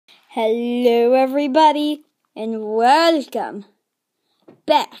Hello everybody, and welcome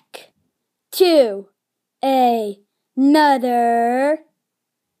back to another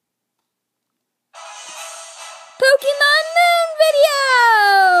Pokemon Moon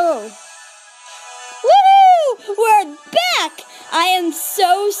video! Woohoo! We're back! I am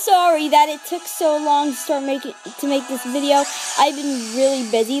so sorry that it took so long to make this video. I've been really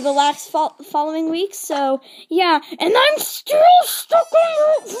busy the last following weeks, so yeah, and I'm still stuck on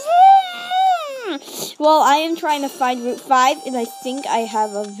Route 4! Well, I am trying to find Route 5, and I think I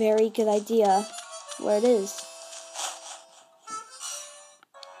have a very good idea where it is.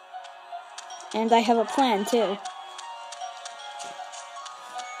 And I have a plan, too.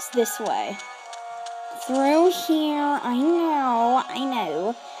 It's this way. Through here, I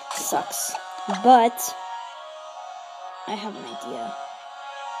know. Sucks. But I have an idea.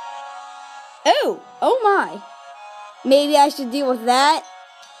 Oh my. Maybe I should deal with that.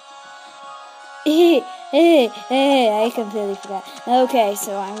 I completely forgot. Okay,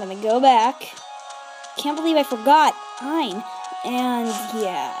 so I'm gonna go back. Can't believe I forgot. Fine. And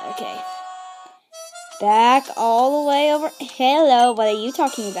yeah, okay. Back all the way over. Hello, what are you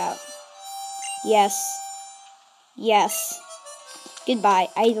talking about? Yes. Goodbye.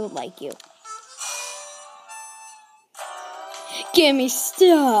 I don't like you. Give me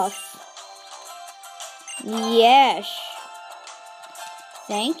stuff. Yes.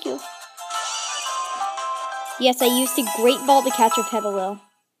 Thank you. Yes, I used a great ball to catch a Petalil.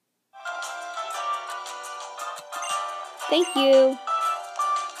 Thank you.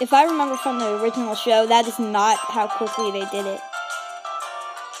 If I remember from the original show, that is not how quickly they did it.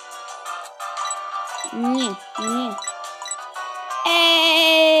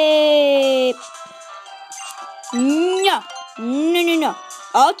 Hey! No.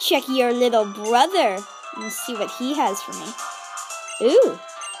 I'll check your little brother and see what he has for me. Ooh.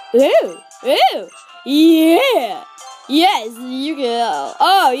 Yeah. Yes, you go.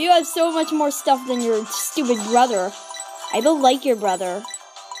 Oh, you have so much more stuff than your stupid brother. I don't like your brother.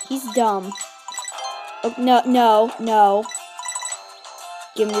 He's dumb. Oh, no.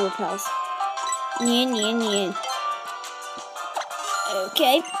 Give me repels. Yeah.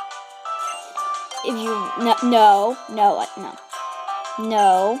 Okay. If you no.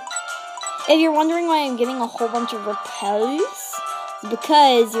 If you're wondering why I'm getting a whole bunch of repels,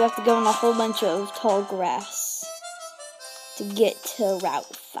 because you have to go in a whole bunch of tall grass to get to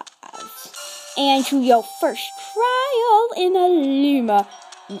Route 5 and to your first trial in a Luma.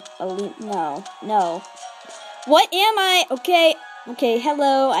 No. What am I? Okay.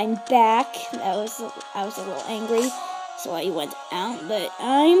 Hello, I'm back. I was a little angry, so I went out, but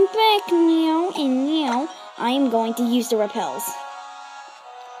I'm back now, and now I'm going to use the repels.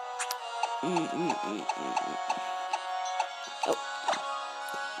 Oh.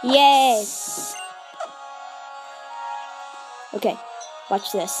 Yes. Okay,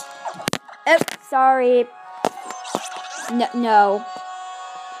 watch this. Oh, sorry.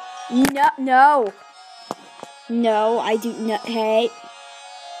 No, I do not. Hey.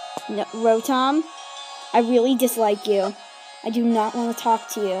 No, Rotom, I really dislike you. I do not want to talk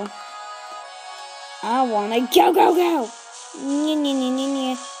to you. I want to go.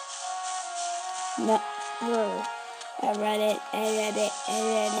 No. I read it.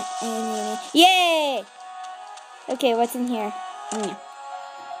 Yay! Okay, what's in here?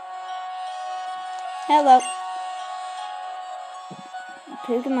 Hello.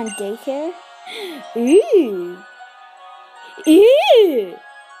 Pokemon daycare? Ooh.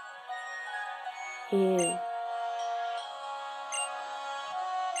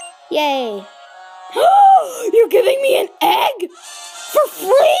 Yay. You're giving me an egg? For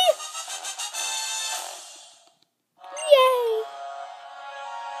free? Yay.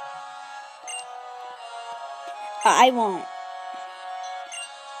 I won't.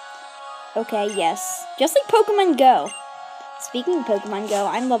 Okay, yes. Just like Pokemon Go. Speaking of Pokemon Go,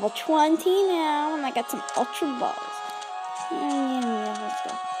 I'm level 20 now, and I got some Ultra Balls. Yeah, let's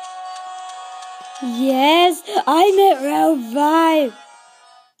go. Yes, I'm at Route 5.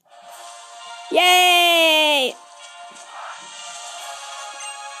 Yay!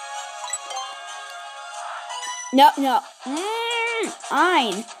 No.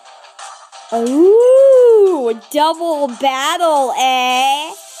 Fine. Ooh, double battle,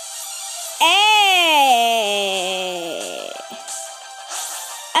 eh?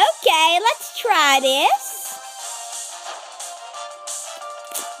 Okay, let's try this.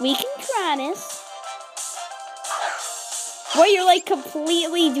 We can try this. Where you're like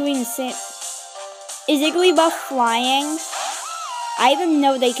completely doing the same. Is Igglybuff flying? I didn't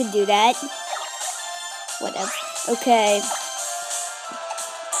know they could do that. Whatever. Okay.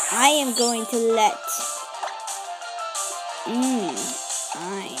 I am going to let...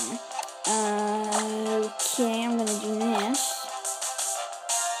 fine. Okay, I'm gonna do this.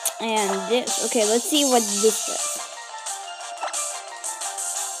 And this. Okay, let's see what this does.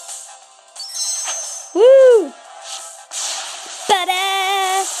 Woo!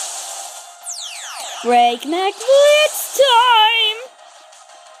 Ta-da! Breakneck Blitz time!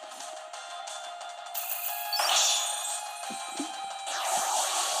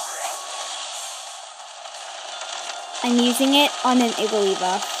 I'm using it on an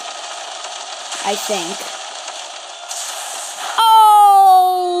Igglybuff, I think.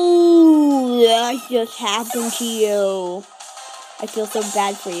 Oh! That just happened to you. I feel so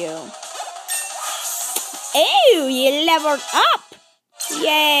bad for you. Ew, you leveled up!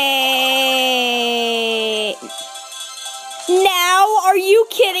 Yay! Now, are you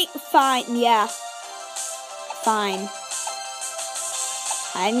kidding? Fine, yeah. Fine.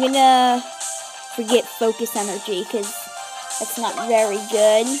 I'm gonna forget focus energy, because that's not very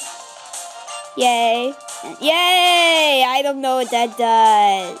good. Yay. Yay! I don't know what that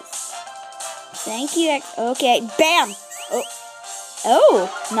does. Thank you. Okay, bam! Oh,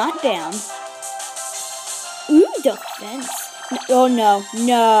 not bam. Ooh, defense. Oh, no.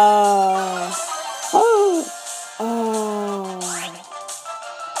 No. Oh. Oh.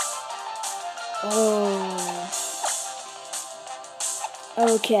 Oh.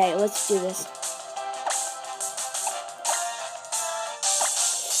 Okay, let's do this.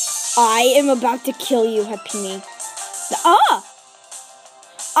 I am about to kill you, Happini.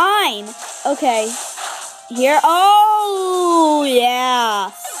 I'm. Okay. Here. Oh,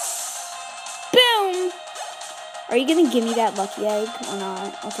 yeah. Boom. Are you gonna give me that lucky egg or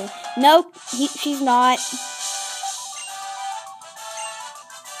not? Okay. Nope. She's not.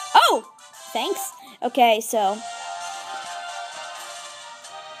 Oh! Thanks. Okay, so.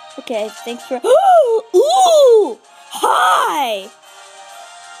 Okay, thanks for. Ooh! Hi!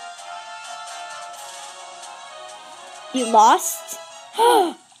 You lost?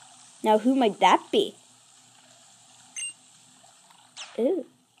 Now who might that be? Ooh.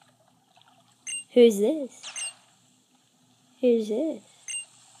 Who's this? Who's this?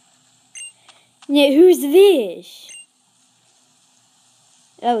 Yeah, who's this?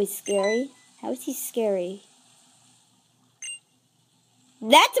 Oh, he's scary. How is he scary?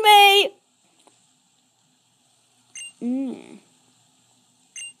 That's me!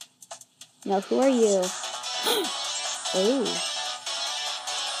 Now who are you? Oh.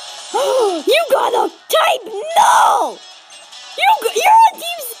 You got a type Null! You're on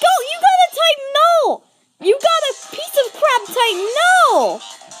Team Skull! You got a type Null! You got a piece of crap type Null!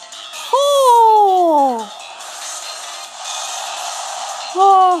 Oh!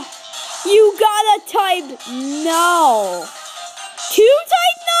 Oh! You got a type Null! 2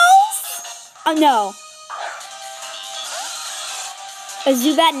 type Nulls? Oh, no. A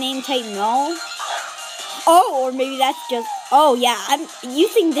Zubat name type Null? Oh, or maybe that's just... Oh, yeah, you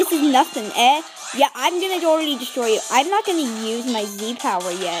think this is nothing, eh? Yeah, I'm gonna totally destroy you. I'm not gonna use my Z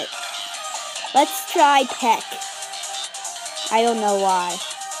power yet. Let's try Peck. I don't know why.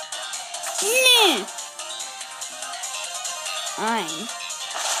 I'm...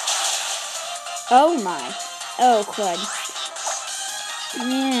 Oh, my. Oh, crud.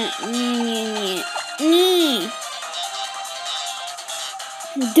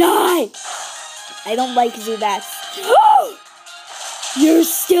 Die! I don't like Zubats. Oh! You're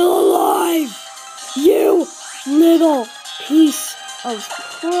still alive! You little piece of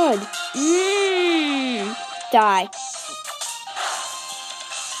crud. Die.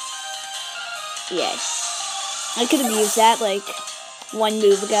 Yay. I could have used that like 1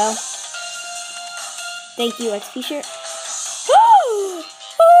 move ago. Thank you, XP shirt. Oh!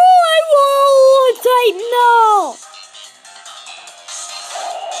 I want a type Null!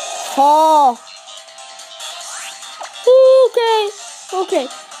 Oh! Okay.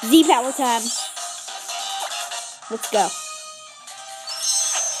 Z power time. Let's go.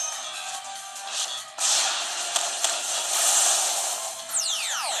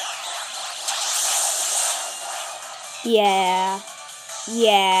 Yeah.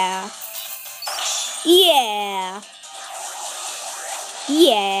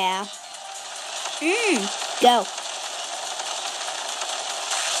 Go.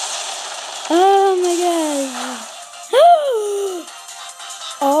 Oh my god.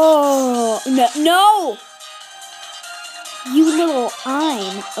 Oh, no! You little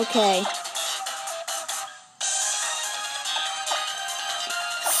I'm. Okay.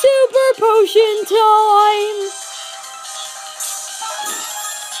 Super potion time!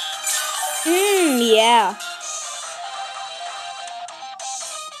 Yeah.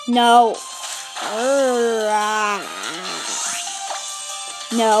 No.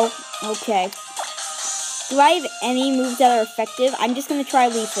 No. Okay. Do I have any moves that are effective? I'm just gonna try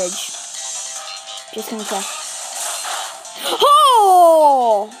leafage. Just gonna try.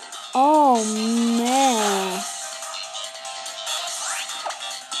 Oh! Oh, man.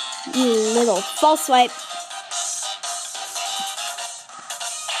 You little false swipe.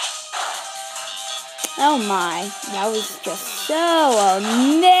 Oh my, that was just so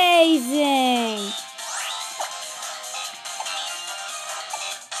amazing.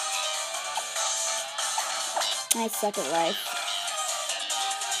 I suck at life.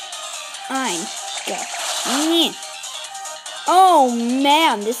 I'm good. Oh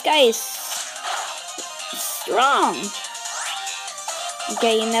man, this guy is strong.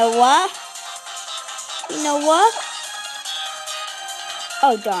 Okay, you know what? You know what?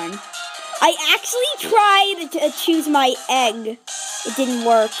 Oh darn. I actually tried to choose my egg. It didn't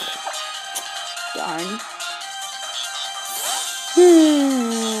work. Darn.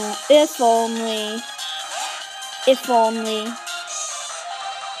 If only. If only.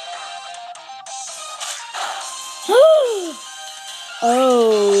 Oh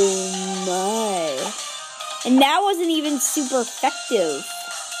my. And that wasn't even super effective.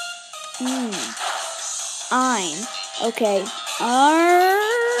 Okay.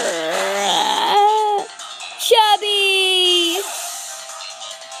 Chubby!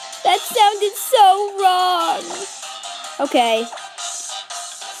 That sounded so wrong. Okay.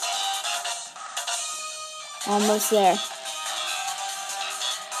 Almost there.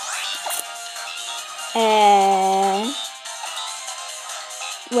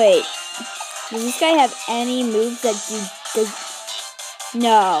 Wait. Does this guy have any moves that do...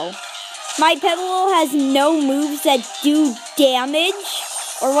 No. My Petal has no moves that do damage?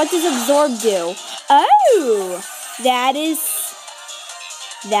 Or what does Absorb do? Oh! That is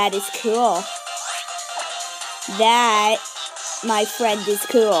cool. That, my friend, is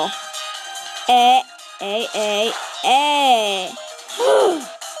cool.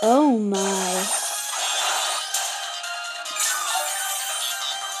 Oh my.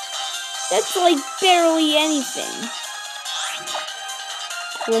 That's like barely anything.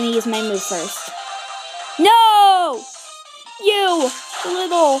 Let me use my move first. No! You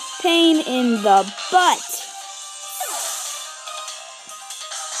little pain in the butt.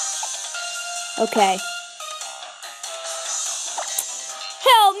 Okay.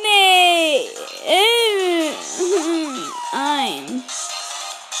 Help me!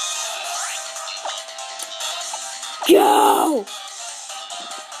 Go!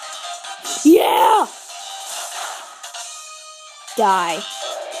 Yeah! Die.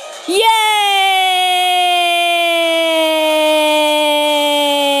 Yay!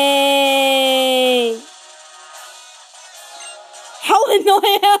 How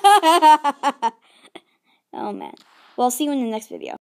annoying! Oh man. Well, I'll see you in the next video.